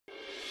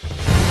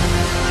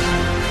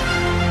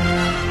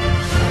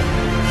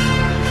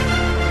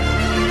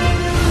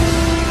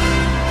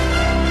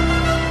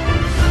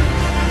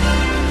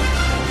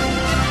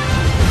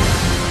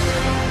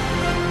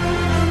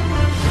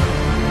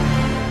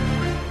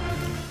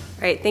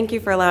Great, thank you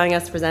for allowing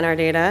us to present our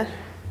data.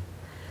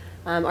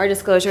 Our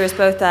disclosure is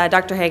both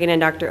Dr. Hagen and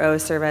Dr. O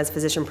serve as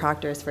physician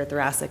proctors for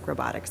thoracic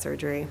robotic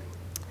surgery.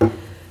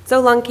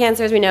 So lung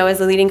cancer, as we know, is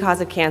the leading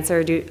cause of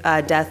cancer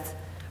death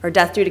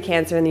due to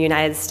cancer in the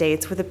United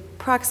States, with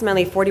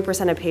approximately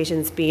 40% of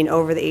patients being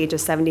over the age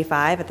of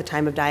 75 at the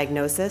time of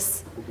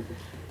diagnosis.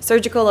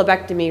 Surgical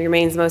lobectomy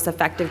remains the most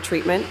effective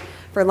treatment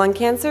for lung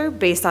cancer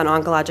based on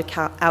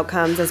oncologic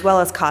outcomes as well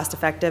as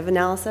cost-effective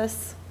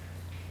analysis.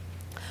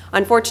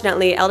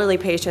 Unfortunately, elderly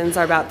patients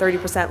are about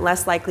 30%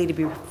 less likely to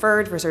be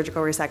referred for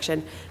surgical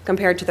resection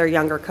compared to their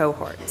younger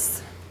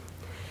cohorts.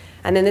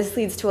 And then this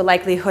leads to a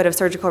likelihood of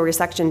surgical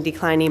resection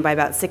declining by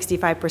about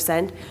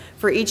 65%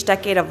 for each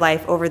decade of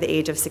life over the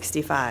age of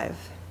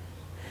 65.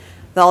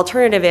 The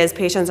alternative is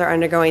patients are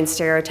undergoing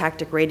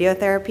stereotactic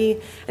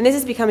radiotherapy, and this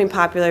is becoming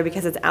popular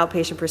because it's an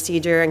outpatient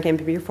procedure and can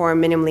be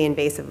performed minimally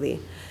invasively.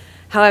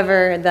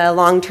 However, the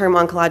long-term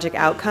oncologic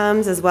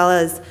outcomes, as well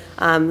as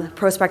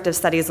prospective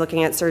studies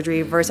looking at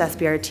surgery versus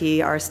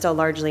SBRT, are still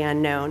largely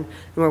unknown,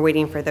 and we're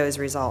waiting for those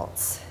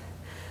results.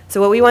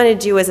 So what we want to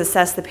do is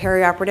assess the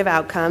perioperative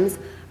outcomes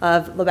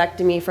of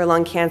lobectomy for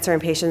lung cancer in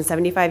patients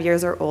 75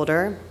 years or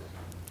older,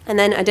 and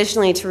then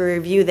additionally to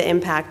review the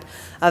impact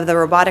of the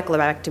robotic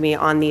lobectomy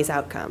on these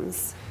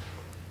outcomes.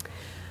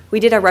 We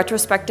did a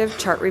retrospective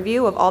chart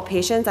review of all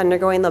patients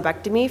undergoing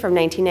lobectomy from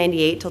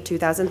 1998 till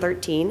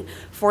 2013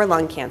 for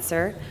lung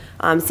cancer.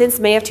 Since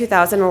May of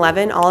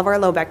 2011, all of our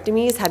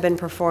lobectomies have been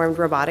performed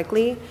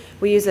robotically.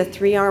 We use a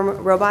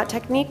 3-arm robot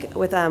technique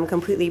with a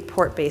completely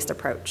port-based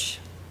approach.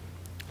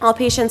 All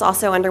patients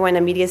also underwent a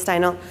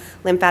mediastinal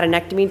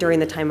lymphadenectomy during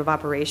the time of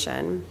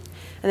operation.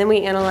 And then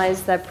we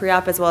analyzed the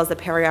pre-op as well as the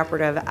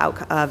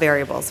perioperative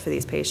variables for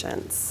these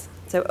patients.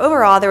 So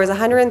overall, there was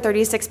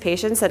 136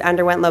 patients that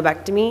underwent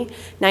lobectomy.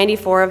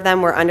 94 of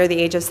them were under the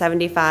age of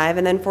 75,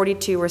 and then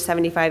 42 were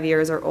 75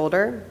 years or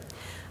older.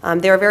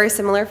 They were very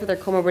similar for their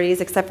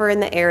comorbidities, except for in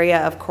the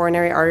area of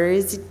coronary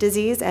artery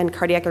disease and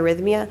cardiac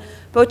arrhythmia,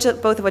 both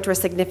of which were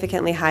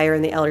significantly higher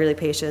in the elderly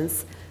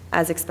patients,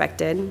 as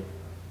expected,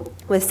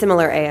 with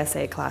similar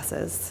ASA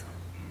classes.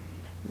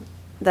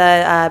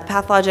 The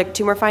pathologic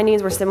tumor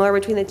findings were similar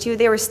between the two.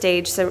 They were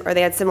staged, or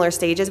they had similar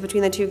stages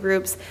between the two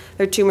groups.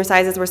 Their tumor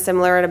sizes were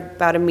similar at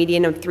about a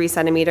median of 3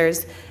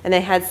 centimeters, and they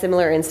had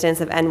similar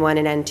incidence of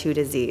N1 and N2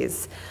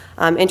 disease.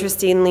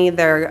 Interestingly,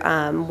 there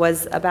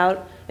was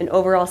about an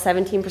overall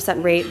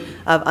 17% rate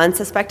of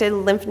unsuspected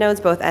lymph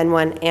nodes, both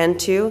N1 and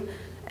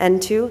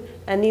N2,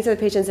 and these are the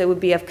patients that would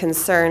be of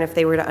concern if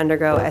they were to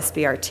undergo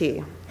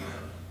SBRT.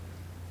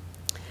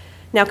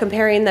 Now,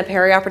 comparing the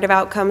perioperative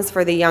outcomes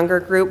for the younger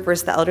group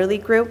versus the elderly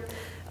group,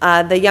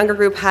 the younger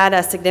group had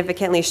a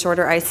significantly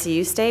shorter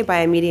ICU stay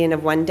by a median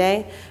of 1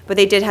 day, but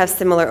they did have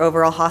similar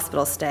overall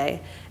hospital stay.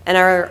 And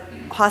our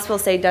hospital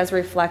stay does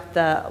reflect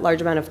the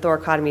large amount of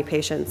thoracotomy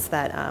patients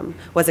that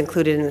was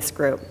included in this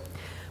group.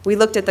 We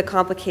looked at the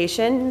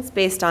complications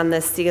based on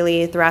the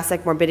Seeley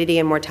thoracic morbidity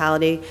and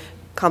mortality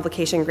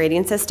complication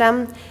grading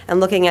system. And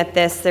looking at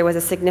this, there was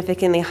a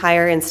significantly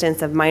higher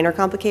incidence of minor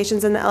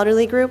complications in the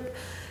elderly group.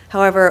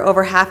 However,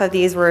 over half of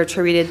these were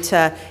attributed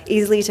to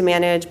easily to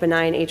manage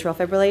benign atrial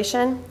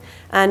fibrillation,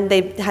 and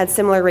they had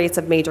similar rates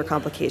of major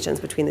complications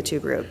between the two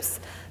groups.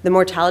 The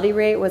mortality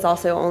rate was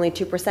also only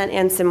 2%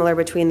 and similar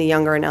between the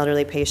younger and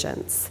elderly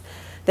patients.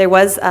 There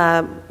was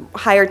a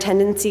higher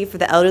tendency for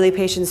the elderly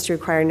patients to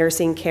require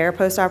nursing care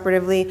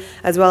postoperatively,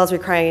 as well as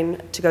requiring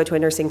to go to a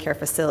nursing care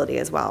facility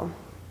as well.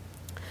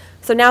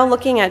 So now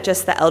looking at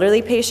just the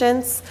elderly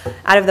patients,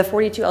 out of the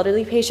 42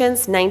 elderly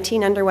patients,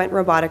 19 underwent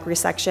robotic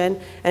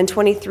resection and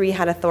 23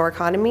 had a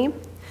thoracotomy.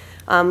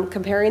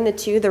 Comparing the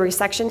two, the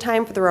resection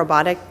time for the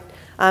robotic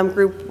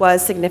group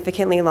was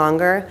significantly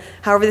longer.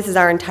 However, this is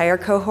our entire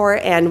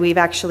cohort, and we've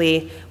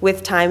actually,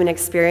 with time and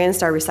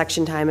experience, our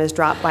resection time has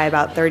dropped by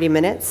about 30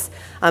 minutes.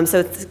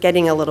 So it's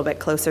getting a little bit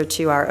closer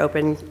to our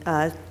open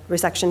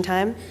resection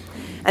time.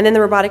 And then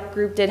the robotic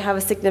group did have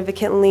a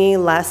significantly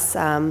less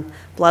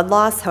blood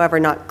loss,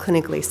 however, not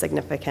clinically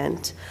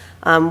significant.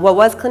 What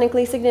was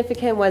clinically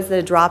significant was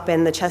the drop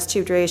in the chest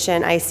tube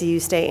duration,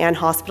 ICU stay, and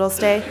hospital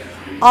stay,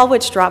 all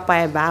which dropped by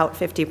about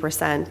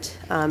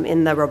 50%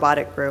 in the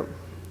robotic group.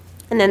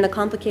 And then the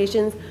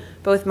complications,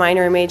 both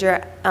minor and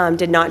major,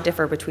 did not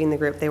differ between the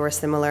group. They were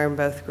similar in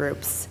both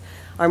groups.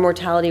 Our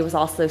mortality was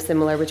also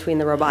similar between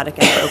the robotic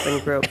and the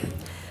open group.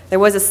 There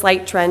was a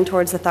slight trend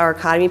towards the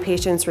thoracotomy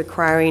patients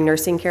requiring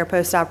nursing care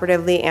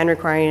postoperatively and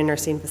requiring a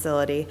nursing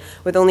facility,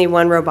 with only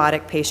one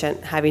robotic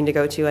patient having to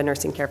go to a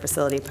nursing care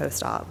facility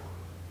post-op.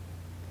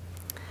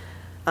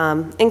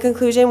 In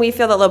conclusion, we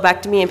feel that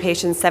lobectomy in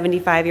patients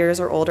 75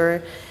 years or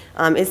older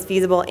is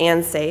feasible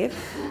and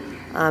safe.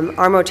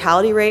 Our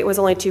mortality rate was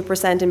only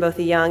 2% in both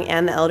the young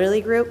and the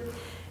elderly group.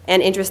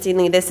 And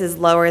interestingly, this is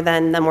lower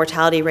than the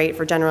mortality rate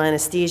for general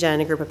anesthesia in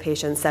a group of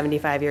patients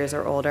 75 years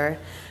or older.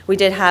 We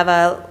did have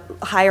a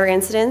higher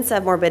incidence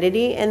of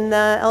morbidity in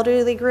the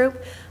elderly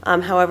group.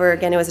 However,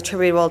 again, it was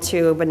attributable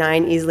to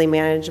benign, easily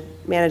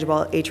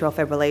manageable atrial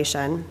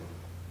fibrillation.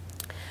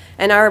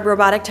 And our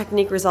robotic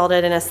technique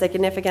resulted in a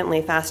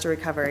significantly faster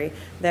recovery.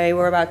 They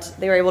were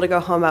able to go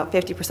home about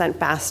 50%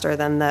 faster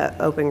than the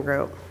open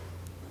group.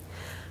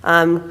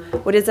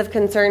 What is of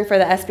concern for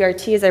the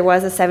SBRT is there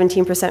was a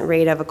 17%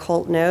 rate of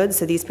occult nodes,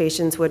 so these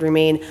patients would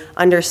remain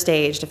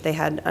understaged if they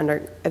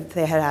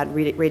had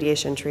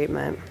radiation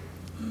treatment.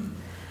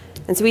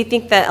 And so we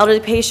think that elderly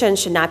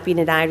patients should not be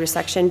denied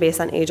resection based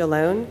on age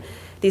alone.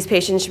 These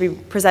patients should be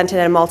presented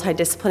in a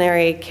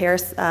multidisciplinary care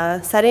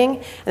setting,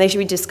 and they should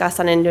be discussed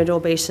on an individual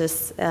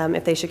basis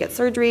if they should get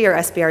surgery or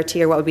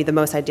SBRT or what would be the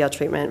most ideal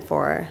treatment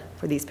for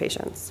these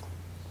patients.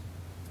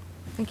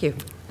 Thank you.